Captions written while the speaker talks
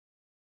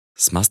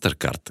С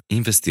MasterCard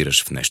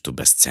инвестираш в нещо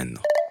безценно.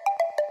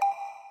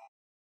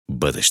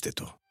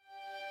 Бъдещето.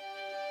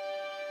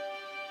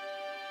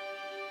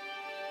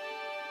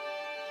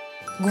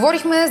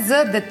 Говорихме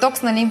за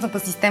детокс на лимфната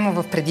система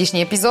в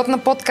предишния епизод на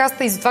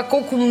подкаста и за това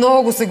колко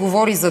много се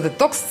говори за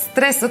детокс.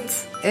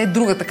 Стресът е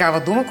друга такава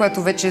дума,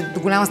 която вече до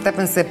голяма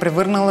степен се е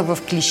превърнала в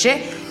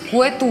клише,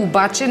 което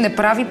обаче не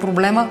прави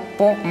проблема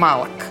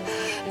по-малък.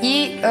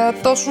 И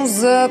точно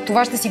за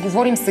това ще си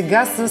говорим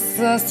сега с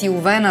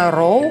Силвена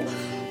Роу,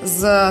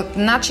 за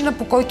начина,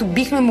 по който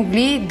бихме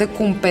могли да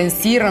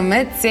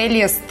компенсираме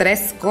целия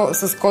стрес,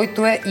 с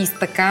който е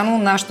изтъкано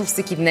нашето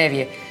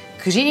всекидневие.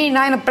 Кажи ни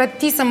най-напред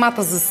ти самата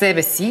за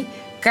себе си,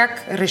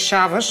 как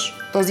решаваш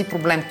този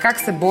проблем, как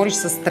се бориш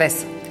с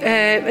стреса?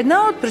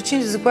 Една от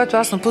причините, за която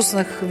аз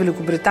напуснах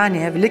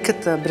Великобритания,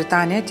 Великата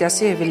Британия, тя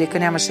си е велика,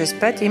 няма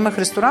 6-5, имах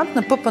ресторант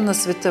на пъпа на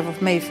света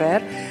в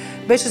Мейфер,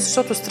 беше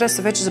защото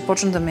стреса вече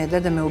започна да ме яде,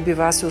 да ме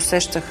убива. Аз се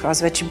усещах,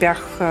 аз вече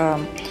бях...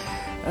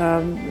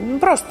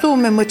 просто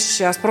ме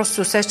мъчеше, аз просто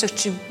се усещах,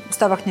 че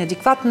ставах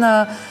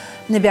неадекватна,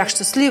 не бях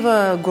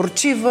щастлива,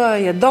 горчива,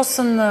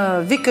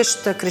 ядосана,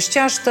 викаща,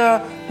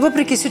 крещяща,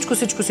 въпреки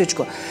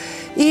всичко.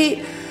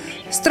 И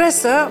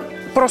стреса,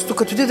 просто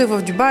като отидах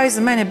в Дюбай,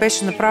 за мен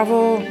беше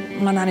направо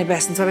мана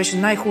небесна. Това беше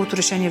най-хубавото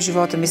решение в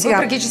живота ми. Сега...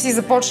 Въпреки, че си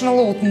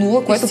започнала от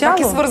нула, което пак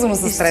е свързано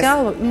с стрес.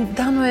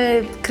 Да, но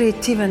е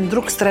креативен,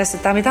 друг стрес е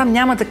там. И там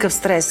няма такъв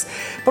стрес.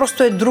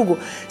 Просто е друго.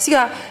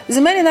 Сега,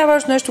 за мен е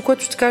най-важно нещо,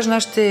 което ще кажа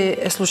нашите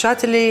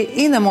слушатели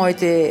и на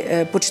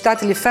моите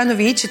почитатели,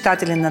 фенови и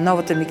читатели на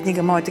новата ми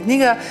книга,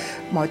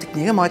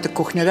 моята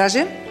кухня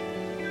даже,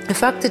 е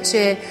факта,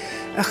 че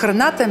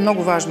храната е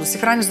много важно. Да се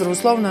храни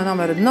здравословно е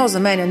номер едно за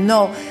мен,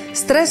 но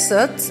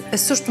стресът е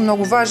също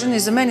много важен и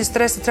за мен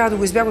стресът трябва да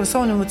го избягвам,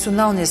 особено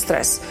емоционалния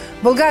стрес.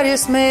 В България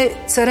сме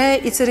царе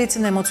и царици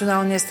на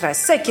емоционалния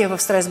стрес. Всеки е в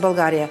стрес в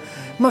България.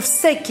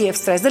 Всеки е в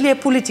стрес. Дали е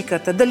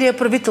политиката, дали е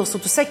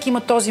правителството, всеки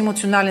има този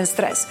емоционален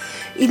стрес.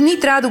 И ние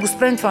трябва да го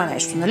спрем това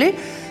нещо, нали?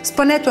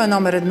 Спането е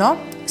номер едно.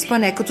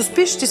 Спане. Като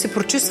спиш, ти се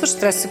прочистваш,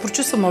 стрес се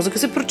прочиства, мозъка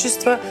се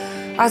прочиства.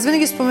 Аз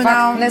винаги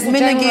споменавам... Не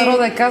случайно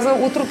народа е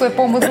казал, утрото е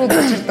по-мъдро от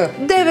вечерта.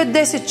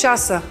 9-10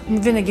 часа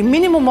винаги.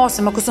 Минимум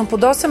 8. Ако съм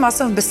под 8, аз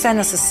съм в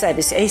безцена със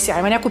себе си. Сега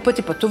има някои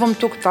пъти пътувам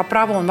тук, това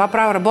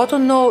право, работя,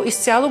 но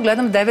изцяло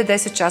гледам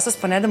 9-10 часа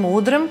спане да му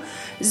удрям.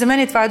 За мен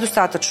и това е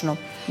достатъчно.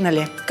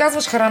 Нали?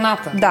 Казваш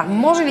храната. Да.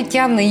 Може ли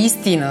тя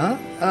наистина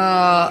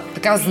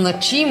така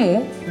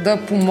значимо да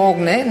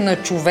помогне на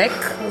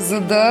човек, за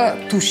да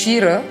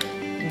тушира,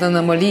 да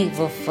намали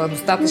в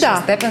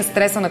достатъчна степен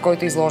стреса, на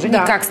който е изложен? И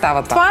как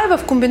става това? Това е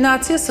в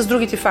комбинация с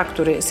другите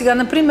фактори. Сега,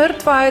 например,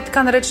 това е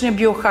така наречения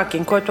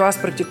биохакинг, който аз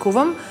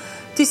практикувам.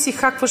 Ти си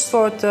хакваш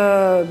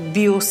своята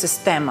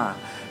биосистема.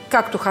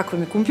 Както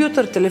хакваме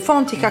компютър,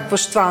 телефон, ти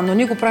хакваш това, но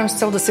ние го правим с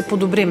цел да се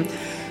подобрим.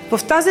 В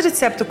тази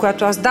рецепта,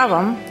 която аз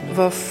давам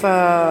в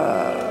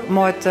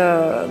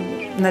моята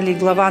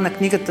глава на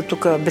книгата,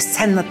 тук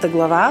безценната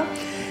глава,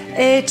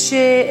 е,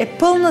 че е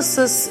пълна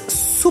с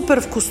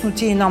супер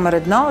вкусноти номер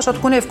едно, защото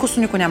ако не е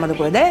вкусно, никой няма да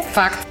го яде.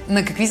 Факт.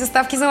 На какви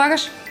съставки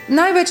залагаш?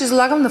 Най-вече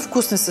залагам на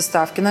вкусни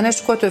съставки, на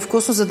нещо, което е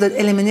вкусно, за да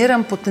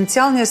елиминирам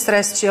потенциалния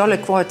стрес, че оле,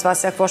 какво е това,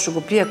 сега какво ще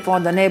го пия, какво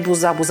да не е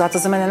боза. Бозата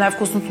за мен е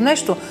най-вкусното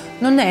нещо,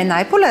 но не е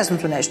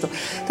най-полезното нещо.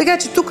 Така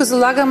че тук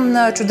залагам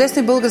на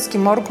чудесни български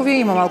моркови,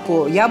 има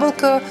малко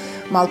ябълка,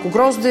 малко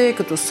грозде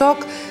като сок,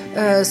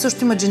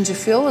 също има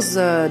джинджефил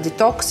за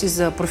детокс и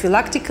за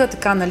профилактика,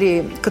 така,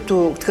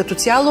 като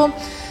цяло.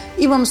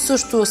 Имам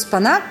също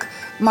спанак,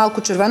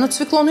 малко червено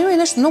цвекло, но има и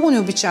нещо много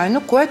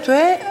необичайно, което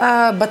е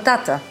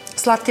батата,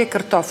 сладкия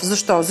картоф.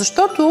 Защо?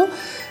 Защото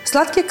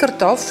сладкия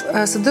картоф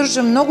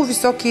съдържа много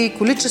високи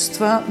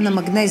количества на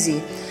магнезий.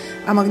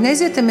 А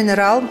магнезият е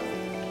минерал,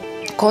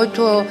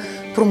 който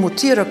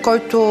промотира,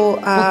 който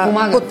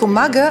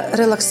подпомага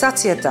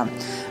релаксацията,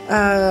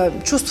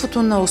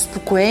 чувството на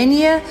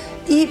успокоение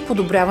и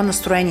подобрява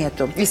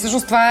настроението. И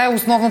всъщност това е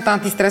основната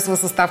антистресова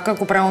съставка,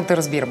 ако правилно те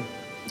разбирам.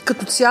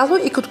 Като цяло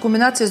и като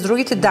комбинация с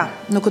другите, да.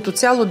 Но като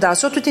цяло, да.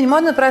 Защото ти не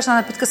можеш да направиш една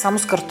напитка само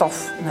с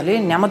картоф. Нали?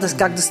 Няма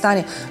как да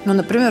стане. Но,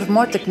 например, в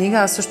моята книга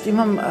аз също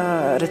имам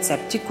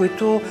рецепти,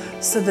 които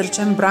са, да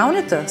речем,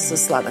 браунита с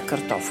сладък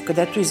картоф,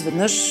 където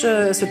изведнъж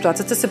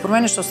ситуацията се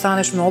променя, ще стане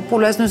нещо много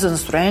полезно и за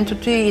настроението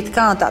ти и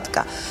така нататък.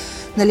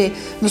 Нали?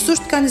 Но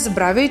също така не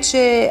забравяй,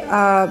 че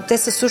те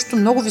са също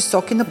много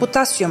високи на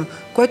потасиум,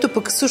 което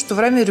пък в същото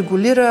време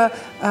регулира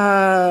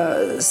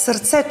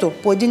сърцето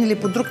по един или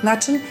по друг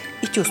начин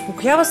и ти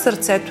успокоява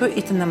сърцето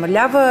и те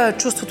намалява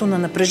чувството на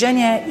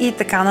напрежение и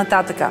така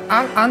нататък.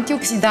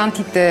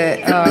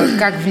 Антиоксидантите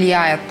как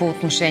влияят по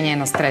отношение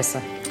на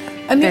стреса?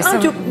 Те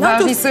са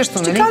важни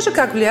също, нали? Ще кажа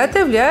как влияят.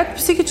 Те влияят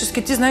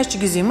психически. Ти знаеш, че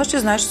ги взимаш, ти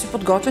знаеш, че си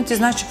подготвен, ти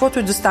знаеш, че каквото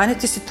и да стане,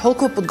 ти си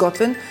толкова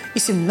подготвен и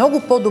си много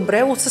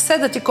по-добре от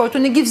съседа ти, който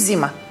не ги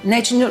взима.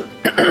 Не,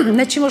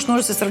 че имаш нужда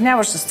да се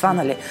сравняваш с това,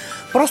 нали?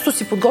 Просто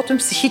си подготвен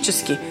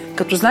психически.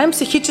 Като знаем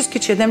психически,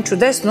 че едем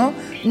чудесно,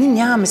 ние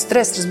нямаме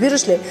стрес,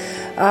 разбираш ли?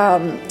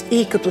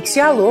 И като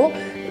цяло,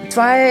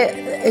 това е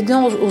един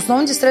от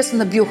основните средства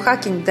на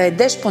биохакинг, да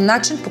ядеш по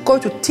начин, по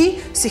който ти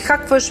си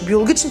хакваш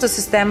биологичната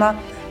система,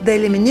 да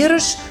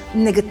елиминираш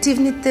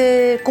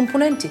негативните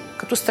компоненти,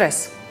 като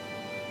стрес.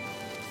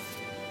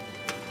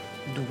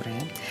 Добре.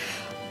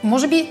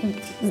 Може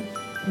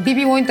би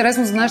било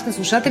интересно за нашите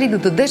слушатели да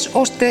дадеш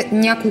още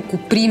няколко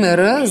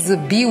примера за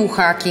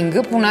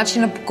биохакинга по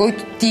начина, по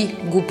който ти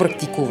го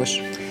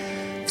практикуваш.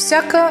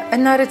 Всяка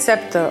една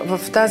рецепта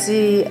в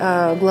тази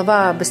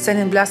глава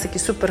Безценен блясък и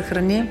супер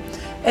храни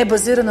е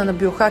базирана на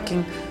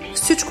биохакинг.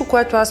 Всичко,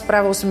 което аз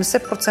правя,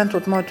 80%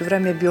 от моето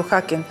време е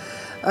биохакинг.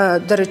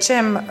 Да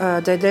речем,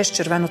 да ядеш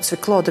червено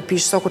цвекло, да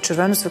пиеш сок от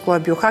червено цвекло е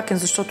биохакинг,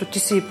 защото ти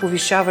си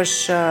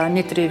повишаваш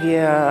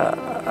нитриевия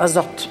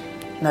азот,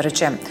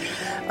 наречем.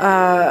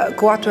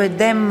 Когато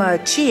едем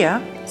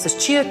чия, с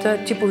чията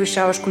ти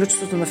повишаваш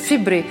количеството на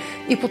фибри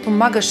и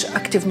подпомагаш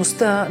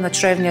активността на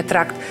чревния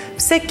тракт.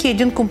 Всеки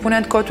един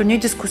компонент, който ние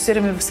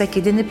дискусираме във всеки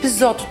един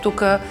епизод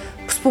тук,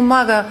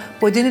 спомага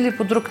по един или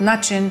по друг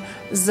начин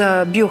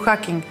за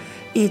биохакинг.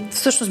 И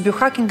всъщност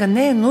биохакинга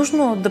не е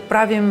нужно да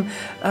правим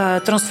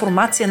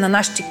трансформация на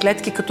нашите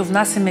клетки, като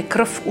внасяме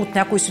кръв от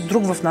някой си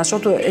друг в нас,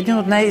 защото един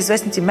от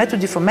най-известните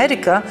методи в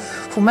Америка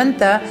в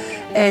момента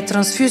е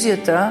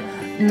трансфузията.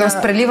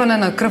 Тоест преливане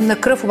на кръв. На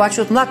кръв,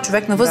 обаче от млад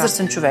човек на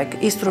възрастен човек.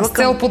 И струва с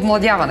цел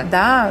подмладяване.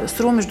 Да,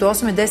 струва между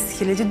 8 и 10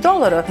 хиляди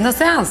долара. На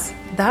сеанс?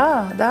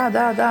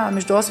 Да.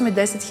 Между 8 и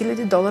 10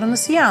 хиляди долара на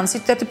сеанс.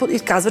 И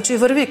казва, че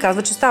върви,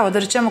 казва, че става.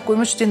 Да речем, ако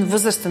имаш един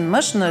възрастен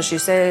мъж на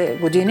 60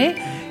 години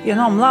и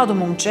едно младо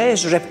момче,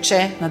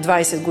 жребче на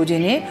 20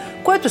 години,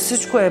 което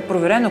всичко е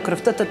проверено,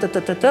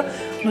 кръвта,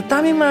 но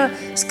там има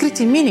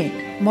скрити мини.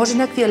 Може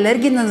някакви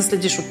алергии да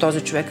наследиш от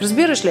този човек.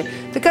 Разбираш ли?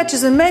 Така че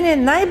за мен е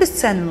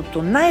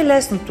най-безценното,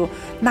 най-лесното,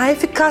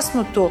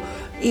 най-ефикасното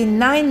и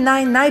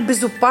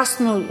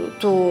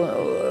най-безопасното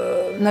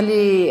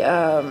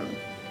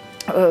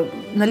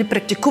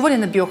практикуване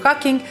на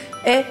биохакинг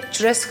е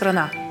чрез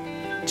храна.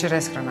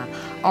 Чрез храна.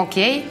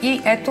 Окей.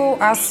 И ето,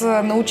 аз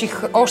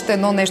научих още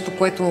едно нещо,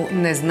 което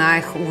не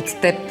знаех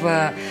от теб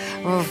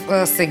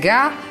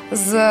сега,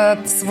 за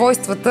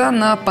свойствата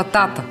на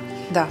патата.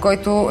 Да.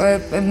 Който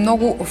е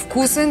много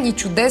вкусен и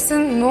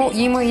чудесен, но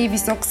има и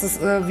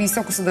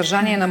високо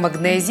съдържание на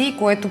магнезий,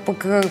 което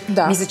пък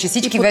мисля, че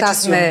всички вече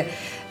сме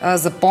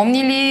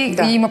запомнили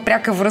и има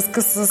пряка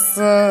връзка с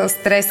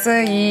стреса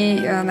и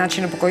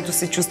начина, по който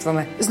се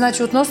чувстваме.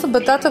 Значи, относно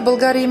батата, в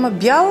България има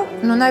бял,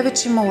 но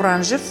най-вече има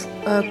оранжев,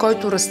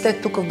 който расте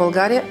тук в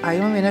България, а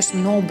имаме и нещо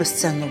много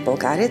безценно в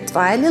България.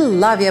 Това е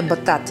лилавия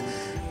батат.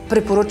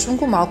 Препоръчвам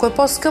го, малко е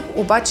по-скъп,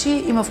 обаче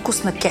има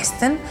вкус на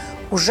кестен,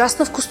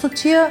 ужасна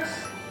вкуснотия,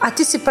 а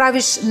ти си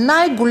правиш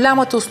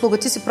най-голямата услуга,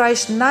 ти си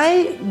правиш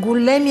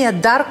най-големия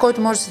дар,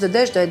 който можеш да си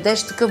дадеш, да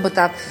ядеш такъв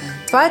батат.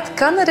 Това е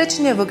така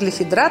наречения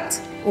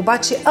въглехидрат,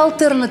 обаче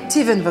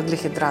алтернативен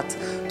въглехидрат.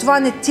 Това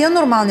не ти е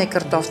нормалния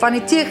картоф, това не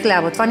ти е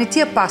хляба, това не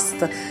ти е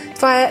пастата.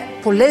 Това е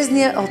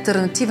полезният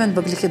алтернативен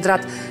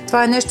въглехидрат.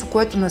 Това е нещо,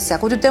 което на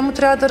всяко дете му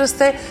трябва да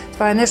расте.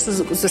 Това е нещо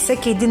за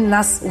всеки един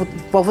нас от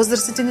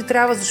по-възрастните ни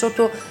трябва,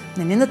 защото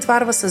не ни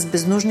натварва с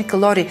безнужни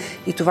калории.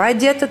 И това е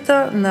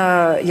диетата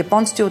на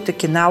японците от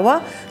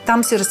Окинава.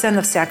 Там си расте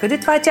навсякъде.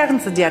 Това е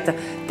тяхната диета.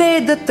 Те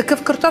едат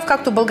такъв картоф,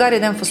 както в България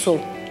еден фасул,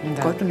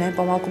 който не е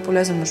по-малко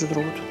полезен, между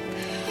другото.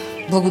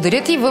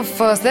 Благодаря ти. В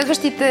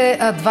следващите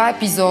 2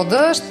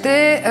 епизода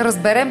ще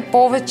разберем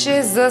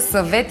повече за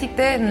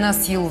съветите на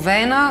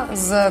Силвена,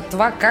 за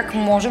това как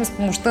можем с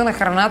помощта на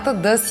храната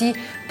да си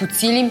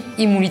подсилим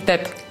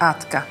имунитет.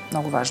 Така.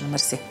 Много важно.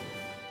 Мерси.